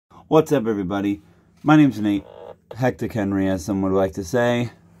What's up, everybody? My name's Nate, Hectic Henry, as some would like to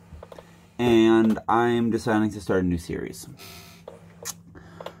say, and I'm deciding to start a new series.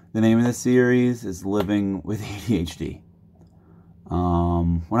 The name of the series is Living with ADHD.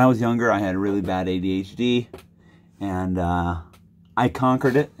 When I was younger, I had really bad ADHD, and I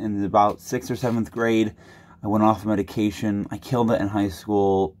conquered it in about 6th or 7th grade. I went off medication. I killed it in high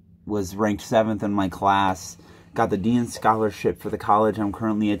school, was ranked 7th in my class, got the Dean's Scholarship for the college I'm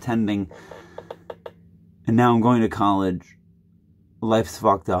currently attending, and now I'm going to college. Life's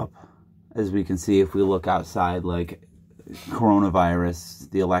fucked up, as we can see if we look outside, like coronavirus,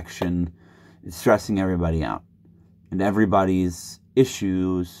 the election, it's stressing everybody out. And everybody's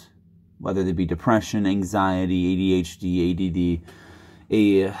issues, whether they be depression, anxiety, ADHD,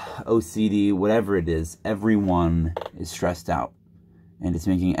 ADD, OCD, whatever it is, everyone is stressed out. And it's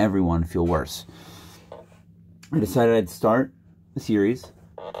making everyone feel worse. I decided I'd start a series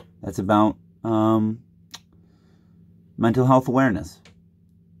that's about mental health awareness.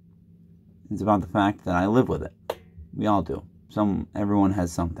 It's about the fact that I live with it. We all do. Everyone has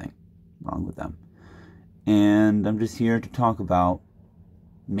something wrong with them. And I'm just here to talk about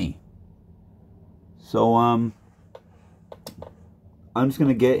me. So, I'm just going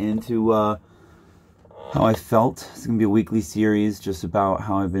to get into how I felt. It's going to be a weekly series just about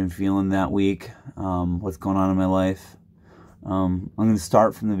how I've been feeling that week, what's going on in my life. I'm going to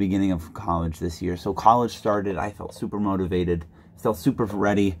start from the beginning of college this year. So college started, I felt super motivated, felt super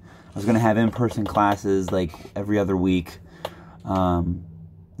ready. I was going to have in-person classes like every other week. It's going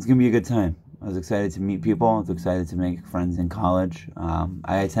to be a good time. I was excited to meet people. I was excited to make friends in college.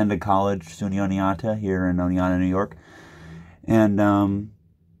 I attended college, SUNY Oneonta, here in Oneonta, New York. And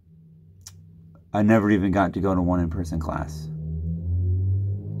I never even got to go to one in-person class.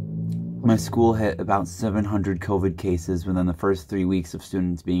 My school hit about 700 COVID cases within the first 3 weeks of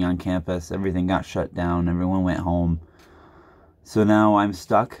students being on campus. Everything got shut down. Everyone went home. So now I'm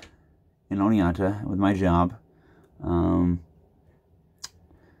stuck in Oneonta with my job,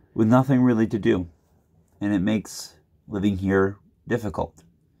 with nothing really to do. And it makes living here difficult.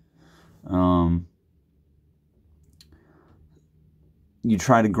 You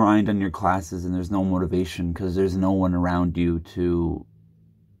try to grind on your classes and there's no motivation because there's no one around you to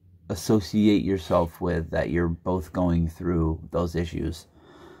associate yourself with that you're both going through those issues.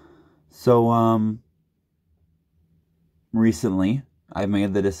 So, recently, I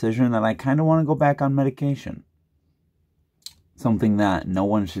made the decision that I kind of want to go back on medication. Something that no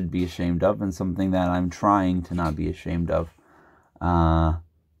one should be ashamed of and something that I'm trying to not be ashamed of.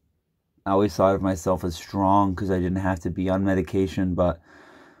 I always thought of myself as strong because I didn't have to be on medication, but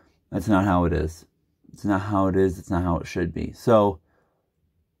that's not how it is. It's not how it is. It's not how it should be. So,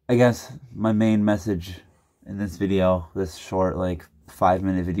 I guess my main message in this video, this short,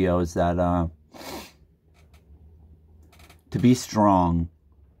 5-minute video, is that to be strong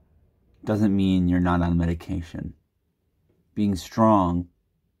doesn't mean you're not on medication. Being strong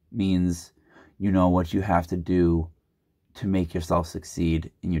means you know what you have to do to make yourself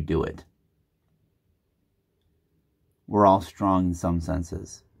succeed, and you do it. We're all strong in some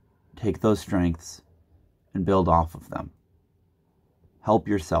senses. Take those strengths and build off of them. Help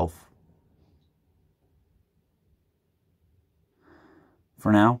yourself.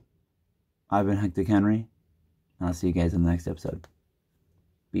 For now, I've been Hectic Henry, and I'll see you guys in the next episode.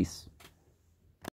 Peace.